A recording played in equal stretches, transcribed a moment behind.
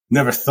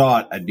Never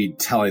thought I'd be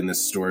telling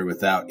this story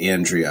without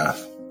Andrea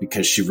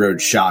because she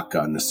rode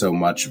shotgun to so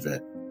much of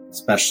it,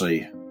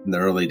 especially in the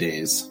early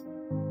days.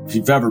 If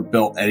you've ever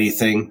built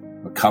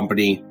anything, a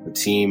company, a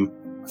team,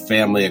 a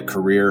family, a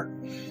career,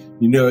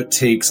 you know it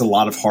takes a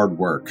lot of hard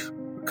work,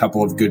 a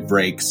couple of good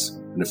breaks,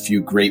 and a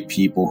few great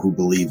people who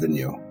believe in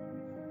you.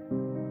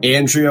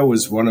 Andrea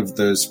was one of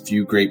those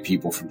few great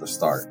people from the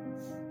start.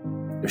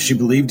 If she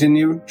believed in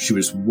you, she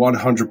was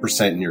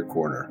 100% in your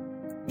corner.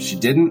 If she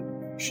didn't,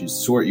 she'd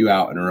sort you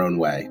out in her own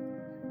way.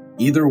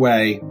 Either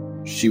way,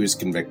 she was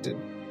convicted.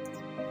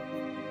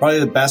 Probably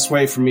the best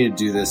way for me to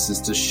do this is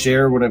to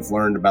share what I've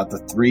learned about the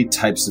 3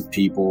 types of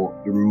people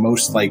you're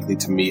most likely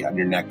to meet on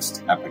your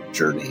next epic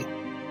journey.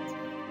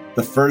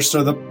 The first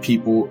are the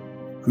people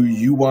who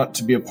you want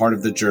to be a part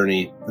of the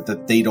journey, but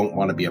that they don't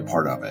want to be a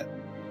part of it.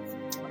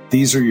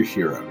 These are your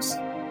heroes,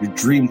 your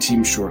dream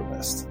team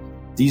shortlist.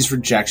 These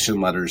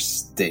rejection letters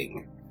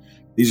sting.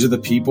 These are the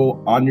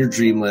people on your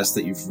dream list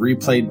that you've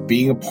replayed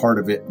being a part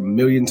of it a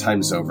million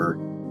times over.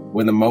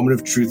 When the moment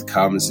of truth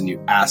comes and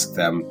you ask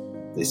them,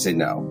 they say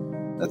no.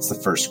 That's the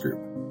first group.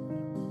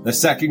 The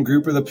second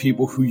group are the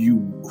people who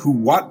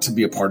want to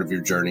be a part of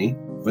your journey,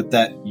 but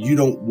that you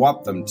don't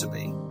want them to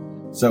be.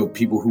 So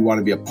people who want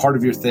to be a part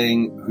of your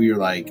thing, who you're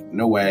like,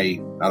 no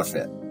way, not a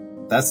fit.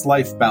 That's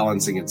life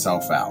balancing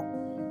itself out.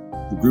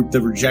 The group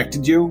that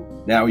rejected you,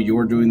 now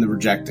you're doing the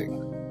rejecting.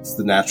 It's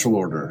the natural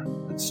order.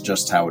 It's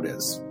just how it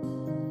is.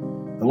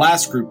 The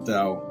last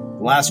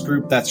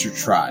group, that's your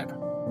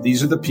tribe.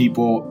 These are the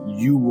people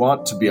you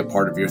want to be a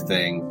part of your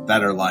thing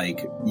that are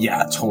like,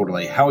 yeah,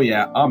 totally. Hell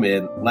yeah, I'm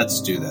in. Let's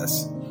do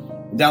this.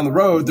 And down the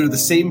road, they're the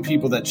same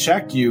people that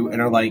check you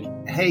and are like,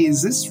 hey,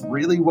 is this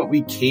really what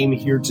we came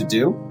here to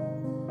do?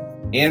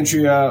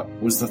 Andrea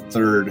was the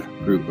third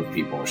group of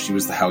people. She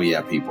was the hell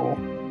yeah people.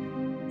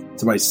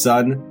 To my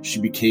son, she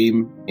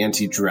became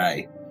Auntie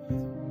Dre.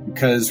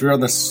 Because we were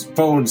on the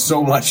phone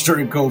so much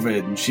during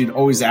COVID, and she'd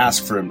always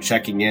ask for him,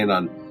 checking in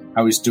on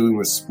how he's doing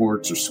with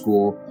sports or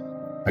school.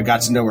 I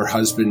got to know her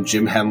husband,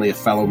 Jim Henley, a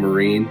fellow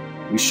Marine.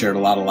 We shared a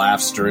lot of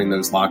laughs during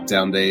those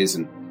lockdown days,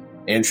 and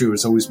Andrea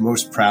was always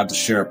most proud to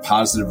share a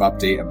positive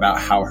update about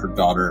how her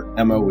daughter,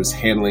 Emma, was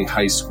handling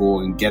high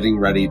school and getting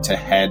ready to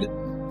head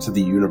to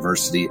the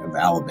University of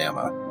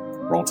Alabama.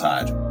 Roll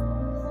Tide.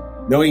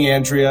 Knowing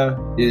Andrea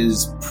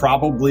is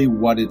probably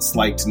what it's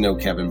like to know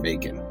Kevin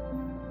Bacon.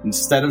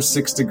 Instead of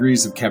 6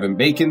 degrees of Kevin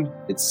Bacon,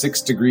 it's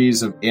 6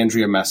 degrees of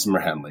Andrea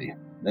Messimer-Henley.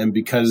 And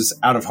because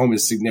Out of Home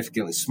is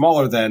significantly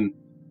smaller than,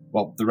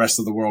 well, the rest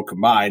of the world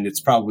combined, it's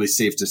probably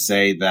safe to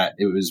say that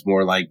it was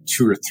more like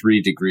 2 or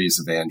 3 degrees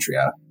of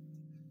Andrea.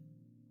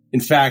 In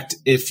fact,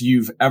 if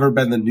you've ever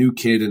been the new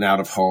kid in Out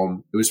of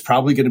Home, it was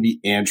probably going to be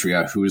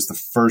Andrea who was the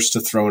first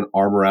to throw an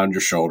arm around your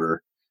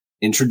shoulder,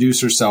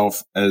 introduce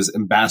herself as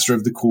ambassador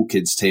of the cool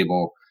kids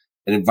table,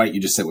 and invite you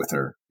to sit with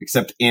her.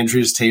 Except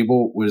Andrea's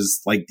table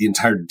was like the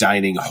entire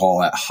dining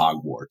hall at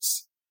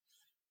Hogwarts.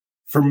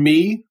 For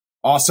me,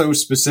 also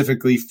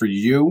specifically for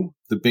you,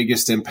 the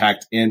biggest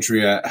impact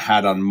Andrea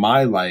had on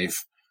my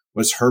life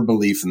was her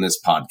belief in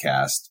this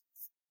podcast.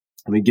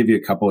 Let me give you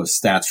a couple of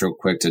stats real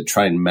quick to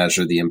try and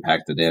measure the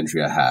impact that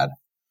Andrea had.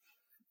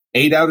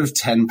 8 out of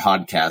 10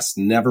 podcasts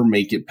never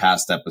make it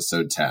past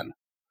episode 10.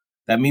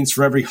 That means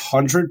for every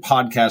 100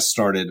 podcasts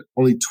started,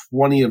 only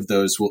 20 of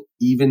those will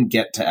even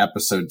get to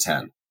episode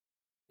 10.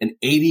 And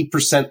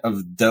 80%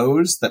 of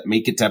those that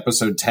make it to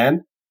episode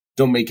 10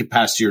 don't make it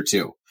past year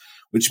 2,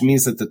 which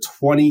means that the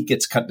 20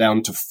 gets cut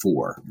down to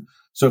 4.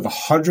 So if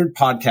 100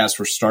 podcasts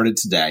were started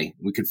today,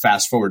 we could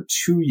fast forward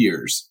 2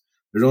 years,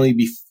 there'd only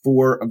be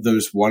 4 of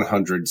those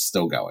 100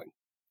 still going.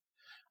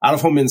 Out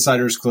of Home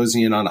Insider is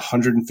closing in on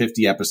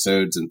 150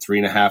 episodes in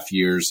 3.5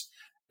 years,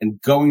 and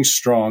going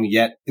strong.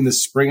 Yet in the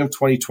spring of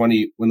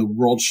 2020, when the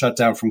world shut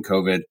down from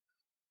COVID,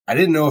 I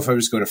didn't know if I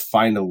was going to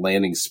find a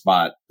landing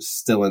spot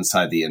still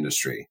inside the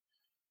industry.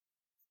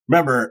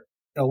 Remember,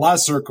 in a lot of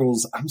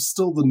circles, I'm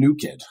still the new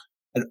kid.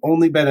 I'd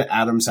only been at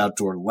Adams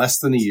Outdoor less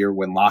than a year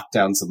when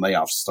lockdowns and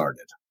layoffs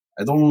started.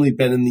 I'd only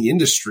been in the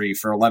industry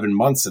for 11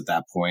 months at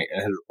that point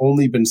and had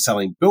only been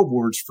selling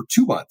billboards for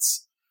 2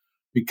 months,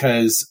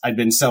 because I'd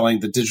been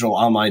selling the digital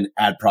online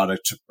ad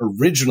product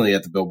originally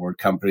at the billboard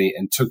company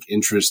and took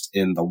interest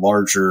in the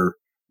larger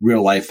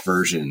real life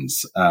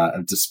versions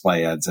of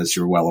display ads, as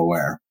you're well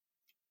aware.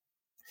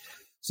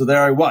 So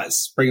there I was,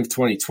 spring of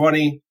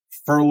 2020,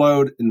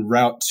 furloughed en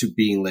route to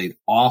being laid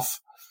off.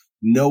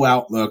 No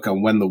outlook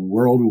on when the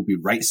world will be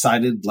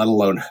right-sided, let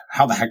alone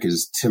how the heck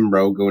is Tim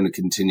Rowe going to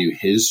continue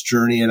his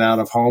journey in Out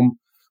of Home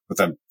with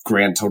a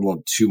grand total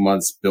of 2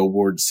 months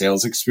billboard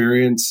sales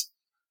experience.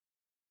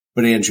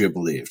 But Andrea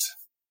believed.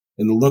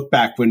 In the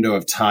look-back window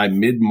of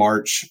time,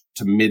 mid-March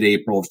to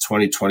mid-April of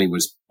 2020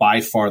 was by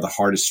far the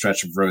hardest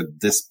stretch of road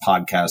this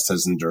podcast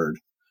has endured.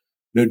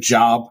 No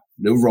job,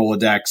 no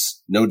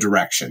Rolodex, no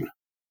direction.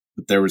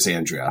 But there was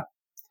Andrea.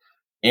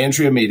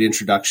 Andrea made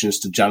introductions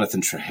to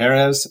Jonathan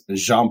Trajeras and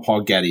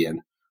Jean-Paul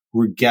Guédien, who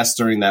were guests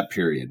during that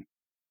period.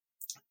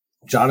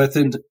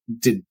 Jonathan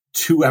did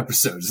 2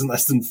 episodes in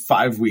less than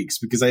 5 weeks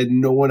because I had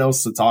no one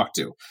else to talk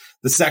to.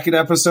 The second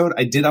episode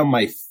I did on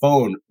my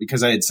phone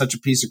because I had such a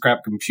piece of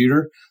crap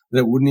computer that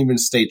it wouldn't even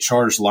stay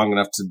charged long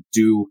enough to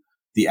do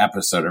the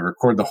episode. I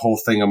recorded the whole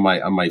thing on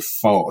my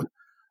phone.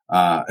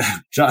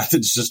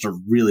 Jonathan's just a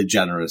really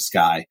generous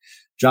guy.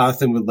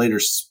 Jonathan would later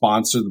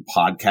sponsor the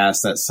podcast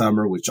that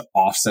summer, which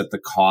offset the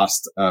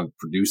cost of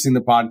producing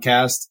the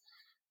podcast.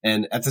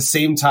 And at the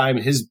same time,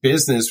 his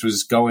business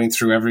was going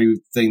through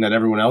everything that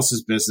everyone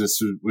else's business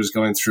was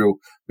going through.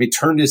 He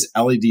turned his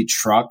LED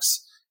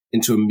trucks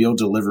into a meal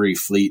delivery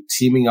fleet,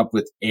 teaming up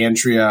with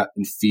Andrea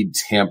and Feed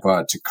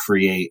Tampa to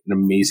create an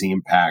amazing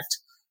impact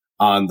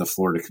on the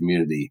Florida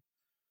community.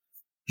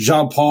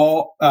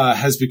 Jean-Paul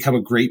has become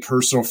a great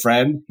personal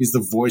friend. He's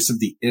the voice of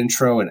the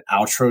intro and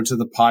outro to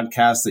the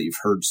podcast that you've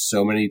heard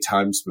so many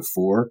times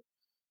before.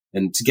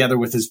 And together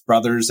with his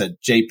brothers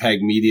at JPEG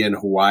Media in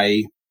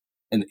Hawaii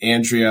and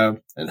Andrea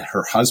and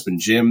her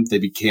husband, Jim, they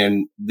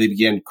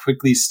began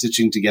quickly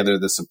stitching together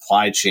the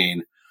supply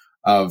chain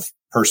of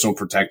personal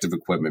protective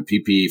equipment,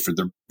 PPE, for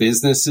their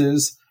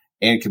businesses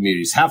and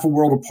communities, half a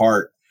world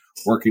apart,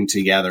 working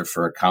together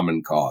for a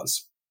common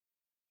cause.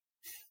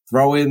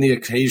 Throw in the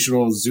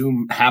occasional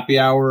Zoom happy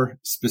hour.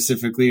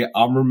 Specifically,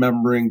 I'm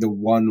remembering the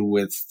one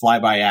with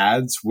Flyby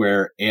Ads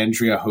where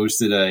Andrea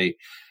hosted a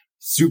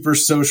super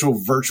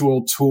social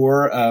virtual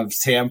tour of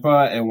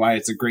Tampa and why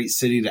it's a great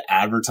city to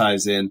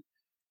advertise in.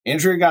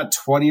 Andrea got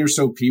 20 or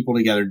so people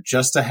together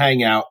just to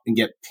hang out and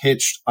get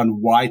pitched on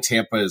why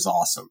Tampa is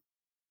awesome.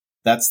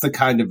 That's the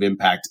kind of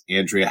impact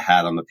Andrea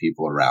had on the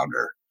people around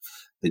her.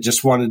 They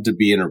just wanted to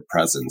be in her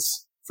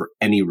presence for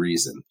any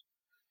reason.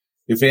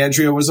 If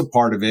Andrea was a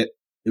part of it,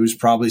 it was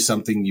probably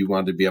something you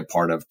wanted to be a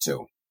part of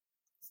too.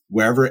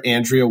 Wherever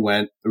Andrea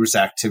went, there was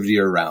activity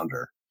around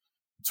her.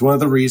 It's one of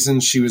the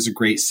reasons she was a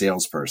great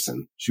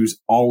salesperson. She was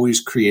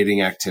always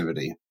creating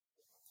activity.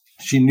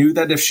 She knew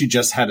that if she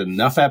just had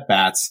enough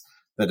at-bats,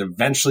 that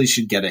eventually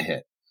she'd get a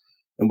hit.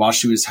 And while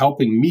she was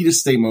helping me to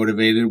stay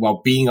motivated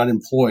while being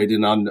unemployed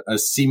and on a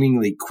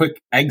seemingly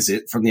quick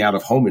exit from the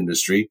out-of-home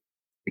industry,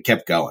 I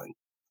kept going.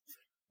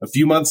 A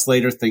few months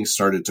later, things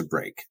started to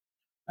break.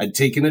 I'd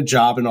taken a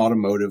job in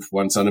automotive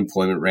once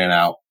unemployment ran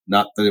out.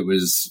 Not that it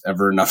was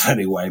ever enough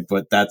anyway,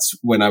 but that's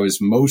when I was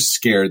most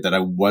scared that I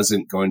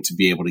wasn't going to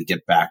be able to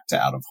get back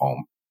to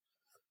out-of-home.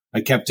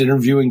 I kept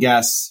interviewing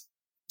guests,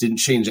 didn't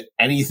change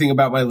anything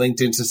about my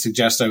LinkedIn to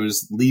suggest I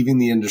was leaving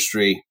the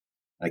industry.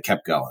 I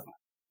kept going.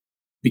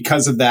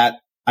 Because of that,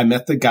 I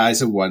met the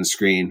guys at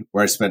OneScreen,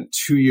 where I spent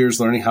 2 years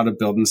learning how to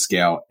build and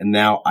scale, and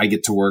now I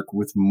get to work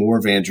with more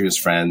of Andrea's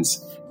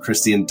friends,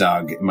 Christy and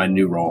Doug, in my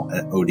new role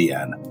at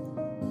ODN.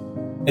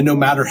 And no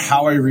matter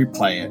how I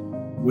replay it,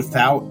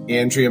 without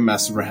Andrea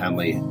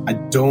Messimer-Henley, I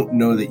don't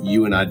know that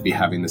you and I'd be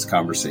having this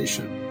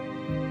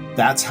conversation.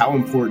 That's how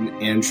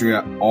important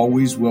Andrea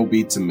always will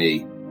be to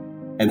me,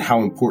 and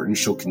how important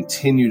she'll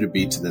continue to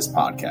be to this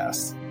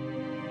podcast.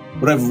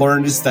 What I've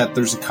learned is that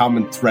there's a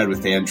common thread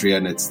with Andrea,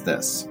 and it's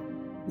this.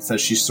 It's that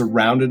she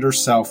surrounded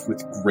herself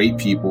with great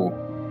people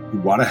who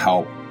want to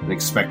help and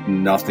expect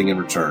nothing in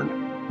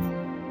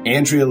return.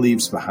 Andrea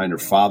leaves behind her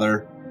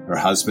father, her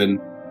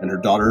husband, and her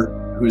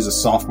daughter, who is a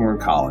sophomore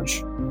in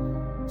college.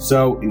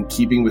 So, in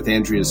keeping with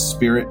Andrea's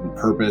spirit and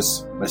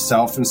purpose,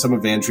 myself and some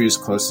of Andrea's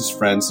closest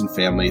friends and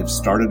family have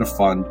started a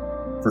fund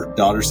for her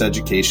daughter's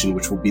education,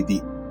 which will be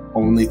the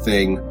only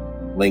thing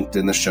linked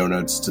in the show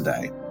notes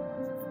today.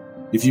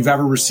 If you've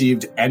ever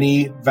received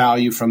any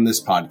value from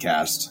this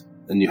podcast,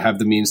 and you have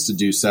the means to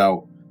do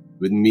so,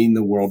 it would mean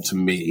the world to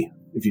me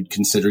if you'd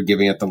consider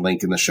giving at the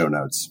link in the show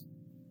notes.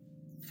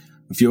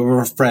 A few of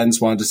our friends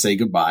wanted to say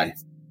goodbye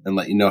and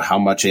let you know how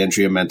much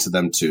Andrea meant to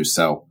them too,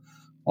 so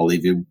I'll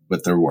leave you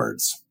with their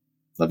words.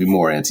 Love you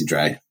more, Auntie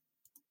Dre.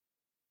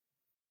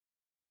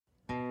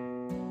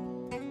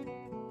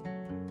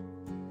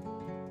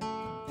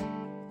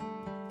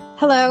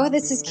 Hello,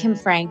 this is Kim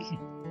Frank.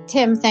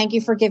 Tim, thank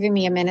you for giving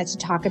me a minute to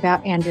talk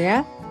about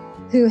Andrea,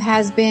 who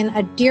has been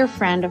a dear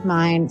friend of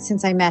mine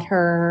since I met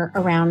her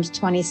around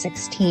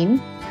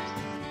 2016.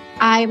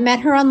 I met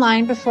her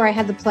online before I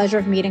had the pleasure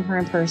of meeting her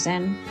in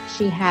person.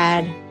 She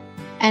had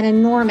an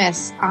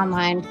enormous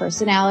online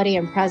personality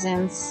and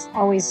presence,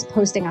 always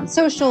posting on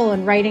social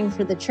and writing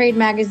for the trade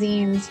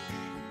magazines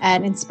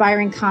and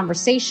inspiring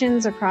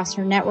conversations across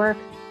her network.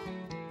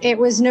 It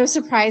was no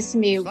surprise to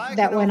me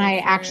that when I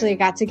actually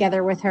got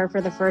together with her for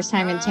the first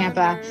time in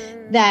Tampa,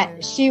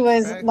 that she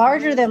was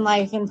larger than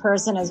life in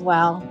person as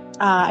well.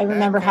 I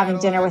remember having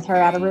dinner with her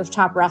at a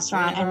rooftop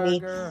restaurant, and we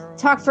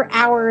talked for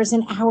hours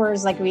and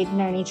hours like we'd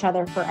known each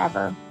other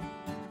forever.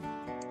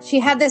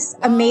 She had this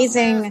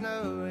amazing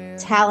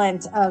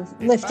talent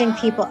of lifting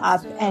people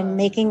up and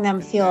making them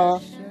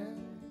feel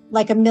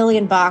like $1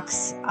 million,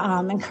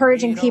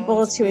 encouraging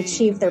people to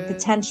achieve their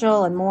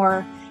potential and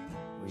more.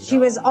 She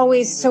was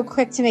always so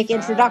quick to make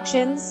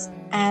introductions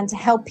and to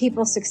help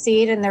people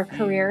succeed in their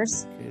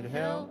careers.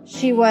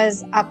 She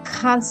was a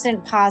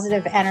constant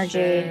positive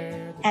energy,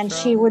 and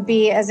she would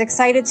be as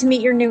excited to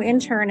meet your new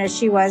intern as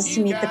she was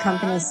to meet the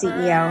company's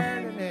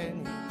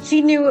CEO.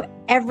 She knew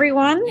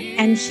everyone,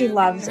 and she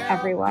loved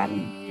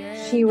everyone.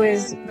 She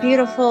was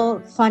beautiful,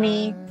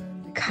 funny,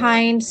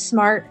 kind,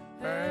 smart,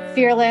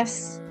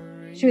 fearless.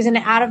 She was an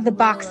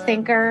out-of-the-box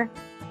thinker.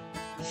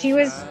 She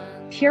was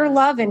pure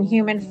love in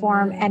human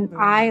form, and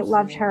I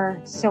loved her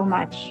so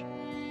much.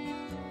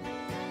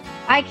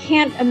 I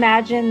can't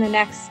imagine the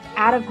next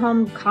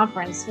out-of-home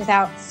conference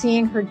without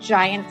seeing her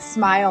giant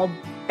smile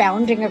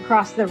bounding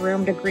across the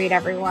room to greet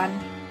everyone.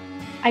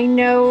 I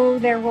know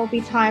there will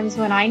be times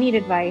when I need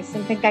advice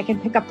and think I can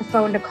pick up the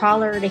phone to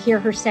call her to hear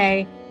her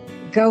say,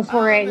 "Go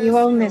for it, you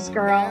own this,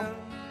 girl."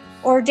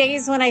 Or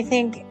days when I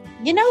think,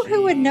 you know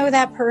who would know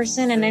that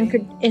person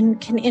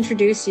and can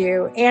introduce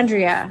you?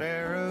 Andrea.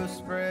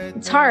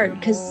 It's hard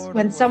because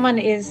when someone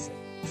is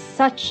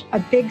such a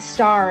big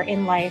star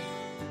in life,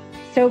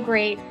 so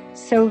great,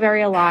 so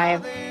very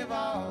alive,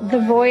 the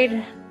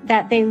void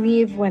that they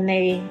leave when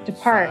they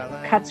depart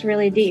cuts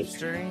really deep.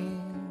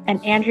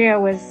 And Andrea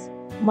was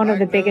one of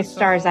the biggest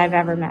stars I've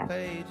ever met.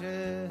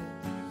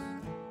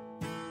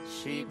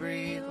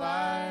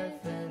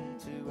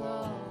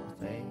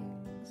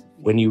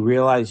 When you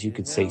realize you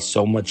could say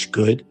so much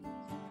good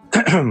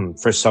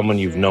for someone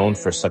you've known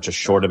for such a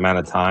short amount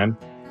of time,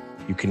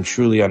 you can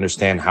truly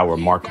understand how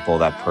remarkable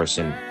that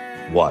person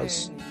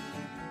was.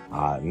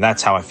 And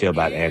that's how I feel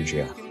about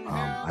Andrea.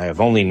 I have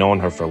only known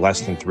her for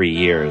less than 3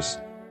 years.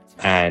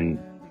 And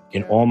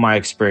in all my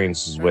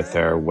experiences with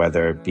her,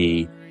 whether it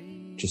be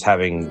just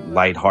having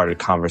lighthearted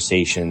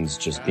conversations,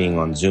 just being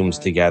on Zooms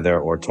together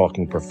or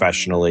talking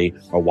professionally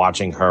or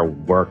watching her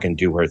work and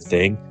do her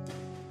thing,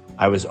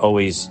 I was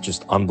always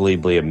just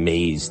unbelievably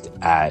amazed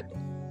at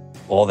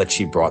all that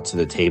she brought to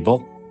the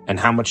table and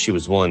how much she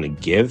was willing to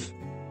give.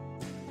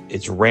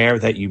 It's rare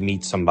that you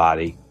meet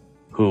somebody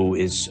who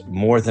is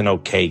more than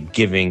okay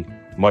giving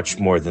much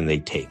more than they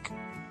take.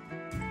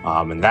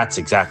 And that's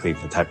exactly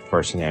the type of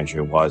person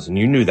Andrea was. And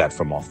you knew that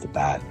from off the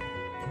bat.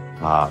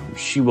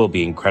 She will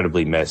be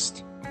incredibly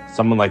missed.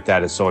 Someone like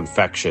that is so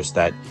infectious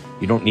that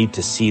you don't need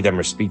to see them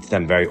or speak to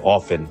them very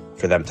often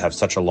for them to have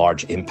such a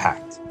large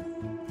impact.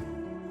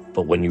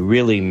 But when you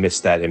really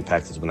miss that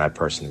impact is when that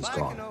person is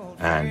gone.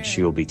 And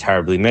she will be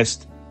terribly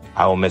missed.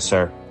 I will miss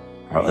her.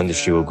 Our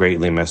industry will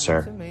greatly miss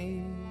her.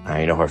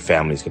 I know her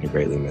family's going to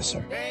greatly miss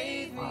her.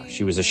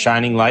 She was a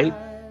shining light,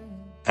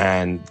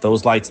 and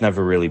those lights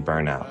never really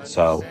burn out.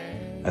 So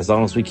as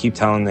long as we keep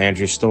telling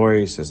Andrea's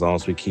stories, as long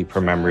as we keep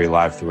her memory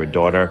alive through her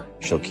daughter,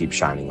 she'll keep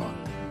shining on.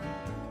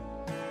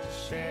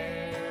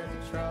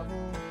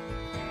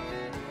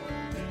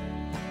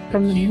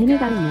 From the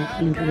minute I met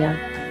Andrea,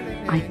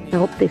 I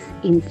felt this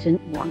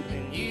instant warmth.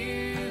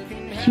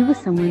 She was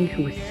someone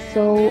who was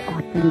so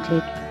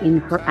authentic in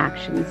her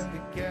actions.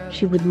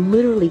 She would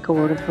literally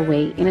go out of her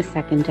way in a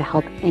second to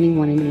help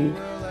anyone in need.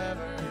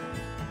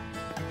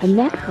 I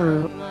met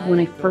her when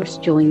I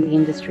first joined the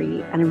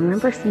industry, and I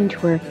remember saying to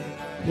her,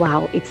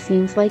 "Wow, it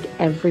seems like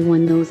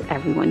everyone knows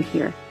everyone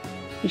here."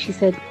 And she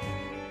said,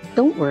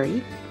 "Don't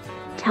worry.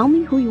 Tell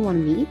me who you want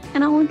to meet,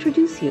 and I'll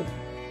introduce you."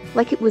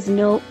 Like it was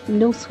no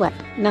sweat,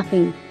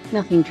 nothing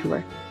to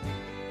her.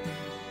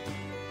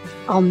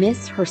 I'll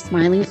miss her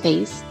smiling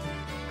face,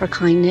 her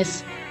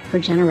kindness, her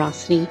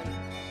generosity,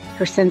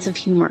 her sense of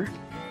humor.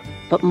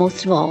 But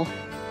most of all,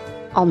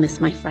 I'll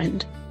miss my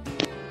friend.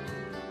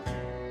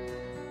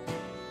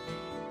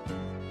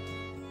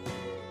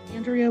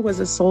 Andrea was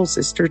a soul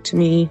sister to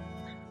me.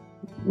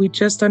 We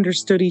just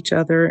understood each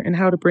other and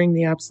how to bring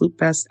the absolute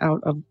best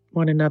out of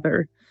one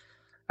another.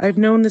 I've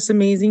known this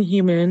amazing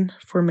human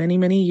for many,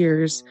 many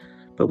years,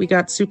 but we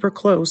got super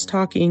close,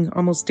 talking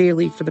almost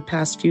daily for the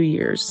past few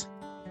years.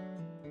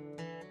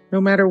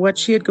 No matter what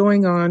she had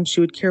going on, she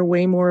would care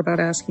way more about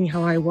asking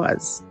how I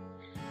was.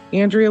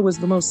 Andrea was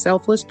the most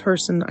selfless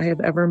person I have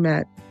ever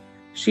met.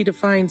 She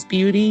defines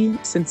beauty,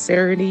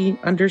 sincerity,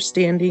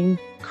 understanding,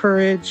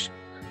 courage,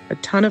 a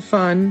ton of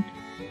fun,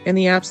 and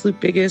the absolute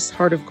biggest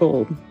heart of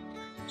gold.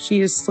 She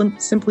is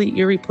simply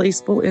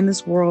irreplaceable in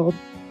this world,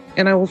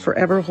 and I will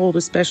forever hold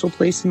a special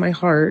place in my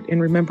heart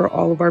and remember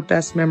all of our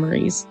best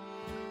memories,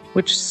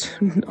 which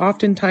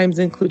oftentimes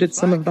included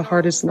some of the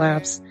hardest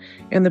laughs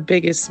and the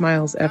biggest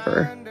smiles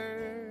ever.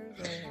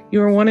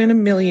 You are one in a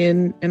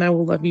million, and I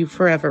will love you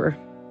forever.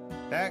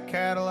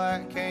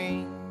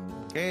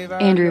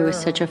 Andrea was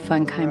such a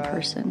fun, kind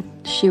person.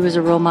 She was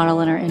a role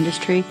model in our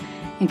industry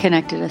and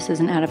connected us as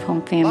an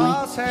out-of-home family.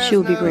 She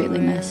will be greatly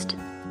missed.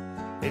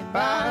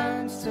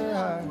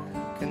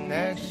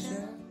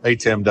 Hey,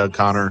 Tim, Doug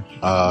Connor.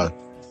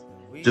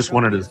 Just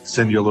wanted to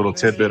send you a little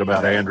tidbit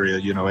about Andrea.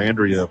 You know,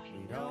 Andrea,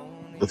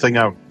 the thing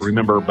I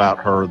remember about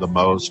her the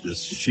most is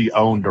she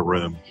owned a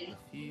room.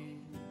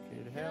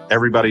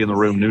 Everybody in the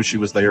room knew she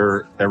was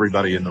there.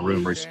 Everybody in the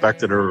room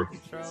respected her,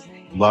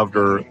 loved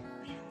her.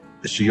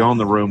 She owned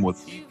the room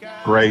with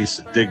grace,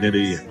 and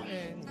dignity, and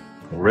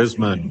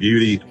charisma, and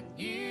beauty.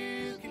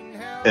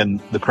 And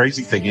the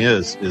crazy thing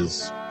is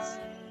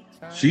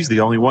she's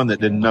the only one that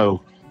didn't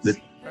know that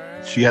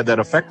she had that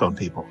effect on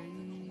people.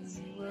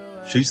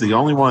 She's the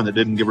only one that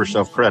didn't give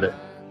herself credit.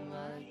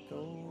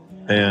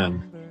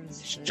 And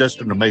she's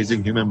just an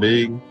amazing human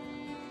being.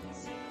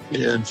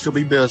 And she'll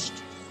be missed.